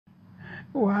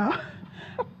Wow.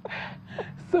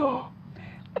 So,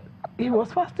 he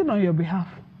was fasting on your behalf,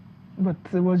 but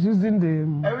he was using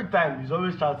the... Every time, he's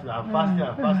always shouting, I'm fasting,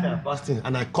 I'm fasting, I'm fasting.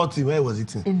 And I caught him when he was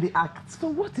eating. In the act. So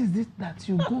what is it that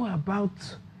you go about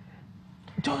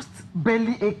just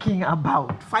belly aching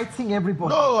about, fighting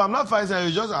everybody? No, I'm not fighting.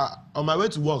 It's just on my way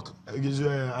to work.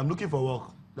 I'm looking for work.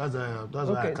 That's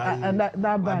why I carry and that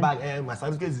my bag. bag. My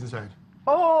certificate is inside.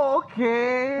 Oh,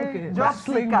 okay. Just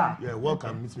slinger. Yeah, work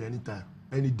can meet me anytime,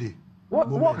 any day.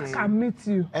 What can meet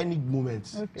you? Any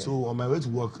moment. Okay. So on my way to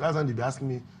work, that's when they be asking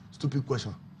me stupid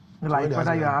question. Like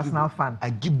whether you're an Arsenal fan. I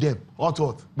give them what,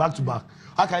 back to back.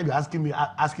 How can you be asking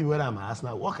me whether I'm an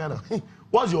Arsenal? What kind of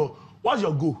what's your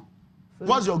goal? So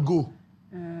what's your goal?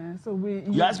 So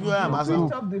you ask me whether I'm Arsenal.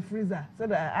 Switch off the freezer so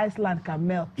that Iceland can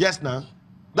melt. Yes, now.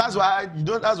 That's why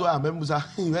that's why I remember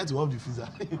you went to off the freezer.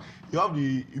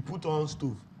 You put on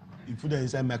stove. You put them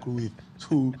inside microwave.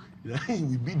 So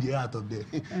we beat the air out of them.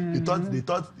 They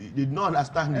thought they did not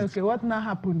understand it. Okay, what now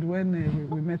happened when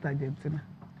we met Argentina?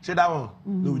 Say that one.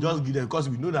 No, we just give them because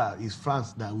we know that it's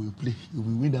France that will play. We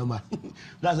win that match.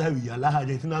 That's why we allow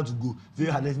Argentina to go. Say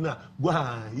Argentina, go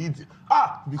and eat.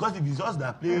 Because if it's just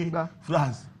that play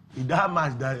France, in that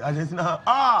match that Argentina,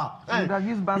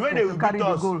 when they will beat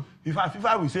us, if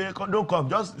FIFA will say don't come,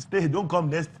 just stay, don't come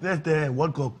next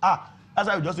World Cup. That's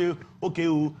why we just say,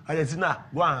 okay, Argentina,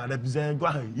 go and represent, go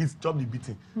and eat, chop the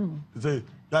beating. So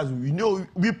we know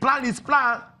we plan his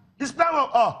plan. His plan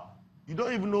you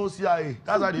don't even know CIA.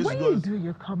 That's how this goes. When you do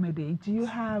your comedy, do you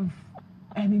have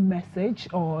any message,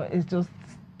 or it's just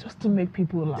to make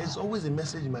people laugh? There's always a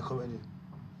message in my comedy.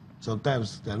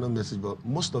 Sometimes there's no message, but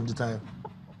most of the time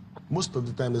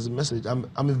there's a message. I'm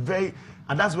a very,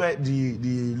 and that's where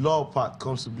the law part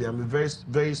comes to play. I'm a very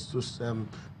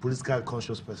politically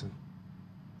conscious person.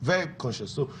 Very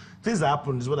conscious. So things that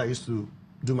happen is what I used to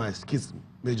do my skits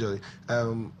majorly.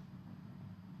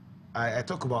 I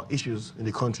talk about issues in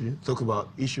the country, talk about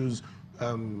issues,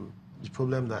 the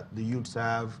problem that the youths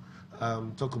have,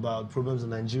 talk about problems the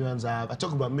Nigerians have. I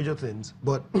talk about major things,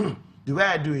 but the way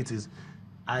I do it is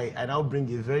I now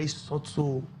bring a very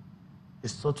subtle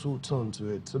tone to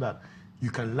it so that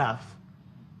you can laugh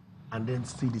and then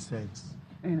see the sense.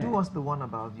 Do us the one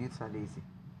about youths are lazy.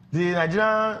 The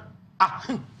Nigerian,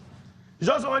 it's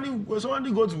just when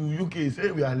somebody go to UK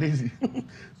say we are lazy.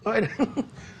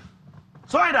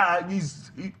 So that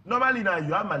normally now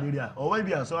you have malaria or when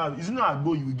you are so it's not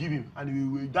agbo you will give him and he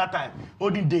will, that time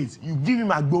holding days you give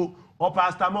him agbo or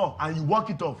paracetamol and you walk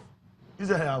it off. This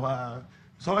is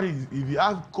somebody if you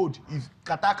have cold, if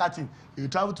catching, you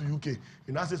travel to UK,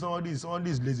 you now say somebody is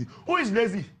lazy. Who is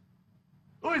lazy?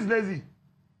 Who is lazy?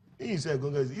 He said,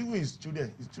 even his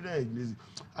children is lazy.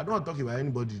 I don't want to talk about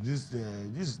anybody. This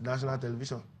is national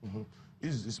television.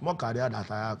 It's a small career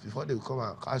that I have before they come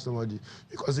and catch somebody.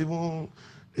 Because even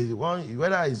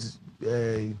whether it's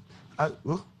you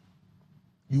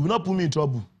will not put me in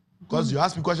trouble. Because you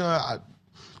ask me question,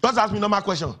 just ask me normal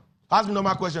question. Ask me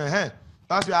normal question.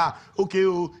 Ask me, okay,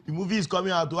 the movie is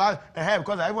coming out. Because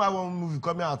I even have one movie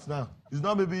coming out now. It's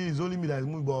not maybe it's only me that is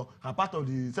moving, but I'm part of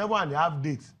the 7.5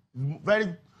 dates.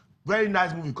 Very, very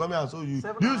nice movie coming out. So you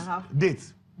use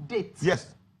dates. Dates?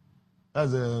 Yes.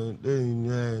 That's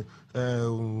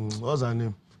what's her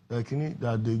name? Kini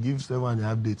that they give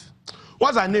 7.5 dates.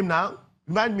 What's her name now?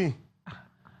 Remind me.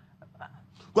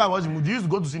 Go and watch the movie. Do you used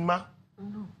to go to cinema?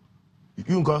 No.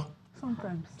 You go?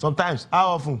 Sometimes. Sometimes. How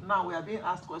often? Now we are being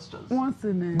asked questions. Once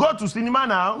in a... Go to cinema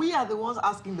now. We are the ones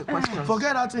asking the questions.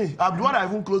 Forget that thing. I'm the one that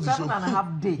even close the show.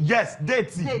 7.5 days. Yes,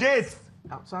 dates.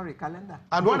 Oh, sorry, calendar.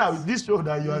 And when this show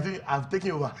that you are saying, I've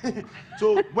taken over.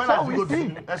 So when last you go to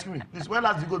cinema? Excuse me. Please, when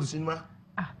last you go to cinema?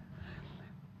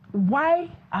 Why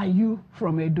are you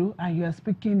from Edo and you are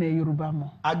speaking a Yoruba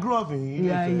more? I grew up in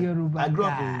Yoruba. I grew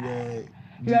up in.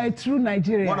 You are a true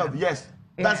Nigerian. One of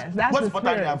that's what's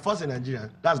important. I'm first a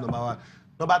Nigerian. That's number one.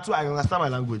 Number two, I understand my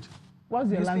language. What's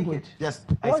your language? Yes,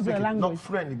 what's your language? Not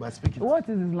friendly, but I speak it. What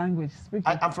is his language? Speak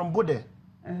it. I'm from Bode.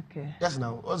 Okay. Yes,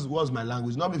 now what's my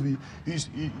language? Not maybe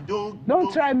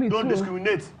don't try me. Don't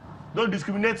discriminate. Don't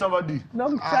discriminate somebody.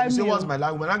 Don't try me. Say what's my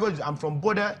language? My language. I'm from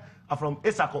Bode. I'm from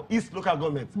Esako, East Local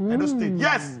Government, Edo State.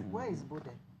 Yes. Where is Bode?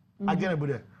 Again,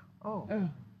 Bode. Oh.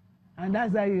 And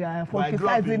that's how you are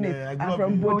focusing it. I'm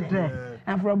from Bode.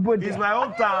 I'm from Bode. It's my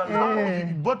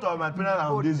hometown. Both of my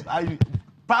parents are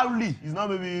proudly. It's not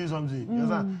maybe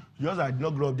something. Just I did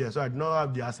not grow up there, so I did not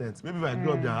have the accent. Maybe if I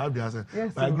grew up there, I have the accent.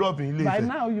 Yes, but I grew up in Ile. By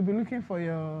now, you'll be looking for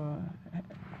your...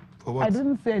 For what? I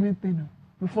didn't say anything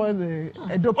before the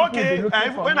Edo people. Okay,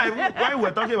 when we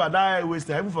were talking about that airways,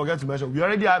 I even forget to mention, we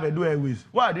already have Edo Airways.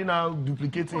 Why are they now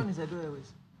duplicating? Which one is Edo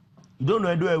Airways? You don't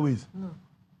know Edo Airways? No.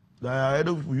 that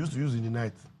Edo people used to use in the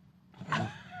night.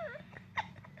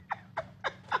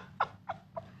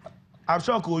 I'm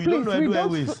shocked. You don't know Edo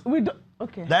Airways. We don't.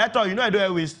 Okay. Director, you know Edo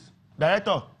Airways.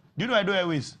 Director, do you know Edo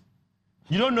Airways?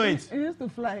 You don't know it. It used to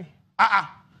fly.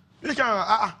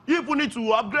 You people need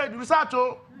to upgrade research.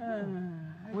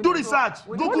 Do research.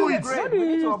 Google it. What do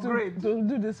you use to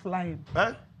do this flying?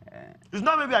 Eh? It's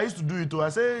not maybe I used to do it. I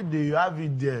say they have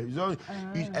it there.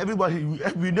 Everybody,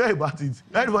 we know about it.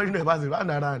 Everybody know about it. Run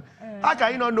around. How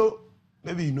can you not know?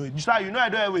 Maybe you know it. You know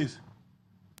Edo Airways.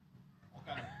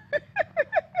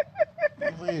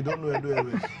 Even you don't know Edo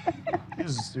Airways.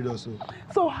 This is serious.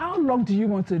 So how long do you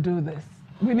want to do this?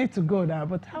 We need to go now,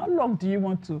 but how long do you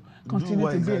want to continue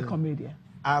to be a comedian?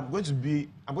 I'm going to be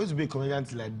a comedian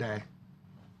till I die.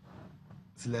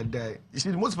 Till I die. You see,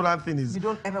 the most important thing is... You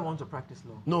don't ever want to practice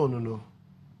law? No.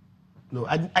 No,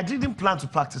 I didn't plan to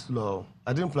practice law.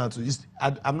 I didn't plan to.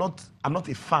 I'm not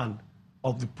a fan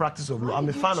of the practice of law. I'm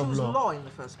a fan of law. Why did you choose law in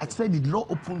the first place? I said the law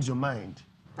opens your mind.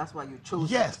 That's why you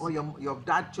chose yes. it? Or your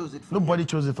dad chose it for Nobody you?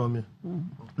 chose it for me.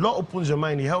 Law opens your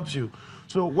mind. It helps you.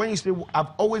 So when you say, I've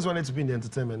always wanted to be in the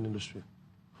entertainment industry.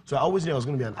 So I always knew I was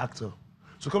going to be an actor.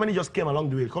 So comedy just came along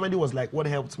the way. Comedy was like what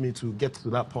helped me to get to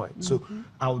that point. So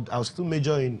I'll still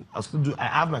major in, I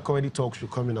have my comedy talk show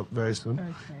coming up very soon.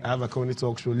 Okay. I have my comedy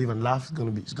talk show, Live and Laugh.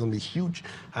 It's gonna be huge.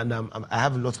 And I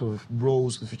have a lot of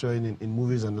roles to feature in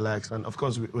movies and the likes. And of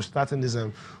course, we're starting this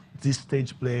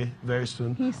stage play very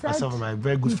soon. He said some of my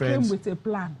very good friends. He came with a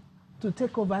plan to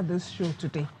take over this show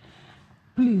today.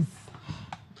 Please.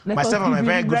 Myself and my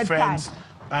very good friends.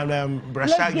 And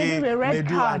Brashagi,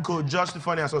 Medu, and Co. Just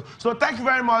funny as well. So thank you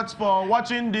very much for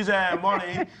watching this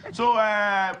morning. So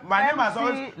my name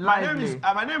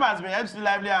has been MC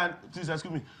Lively, and please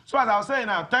excuse me. So as I was saying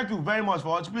now, thank you very much for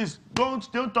watching. Please don't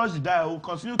touch the dial.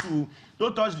 Continue to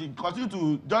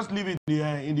just leave it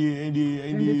in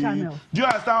the channel. Do you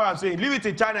understand what I'm saying? Leave it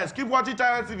in channels. Keep watching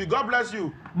Channel TV. God bless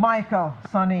you. Michael,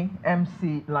 Sonny,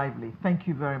 MC Lively, thank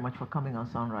you very much for coming on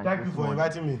Sunrise. Thank you for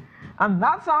inviting me. And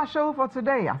that's our show for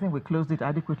today. I think we closed it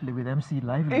adequately with MC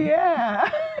Lively. Yeah.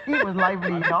 He was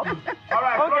lively enough. All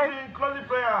right, okay. Closing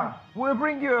prayer. We'll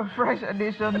bring you a fresh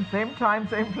edition, same time,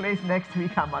 same place next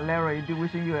week. I'm Alera Idu,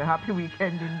 wishing you a happy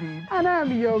weekend indeed. And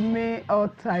I'm your May or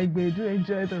Taigbe. Do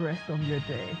enjoy the rest of your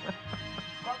day.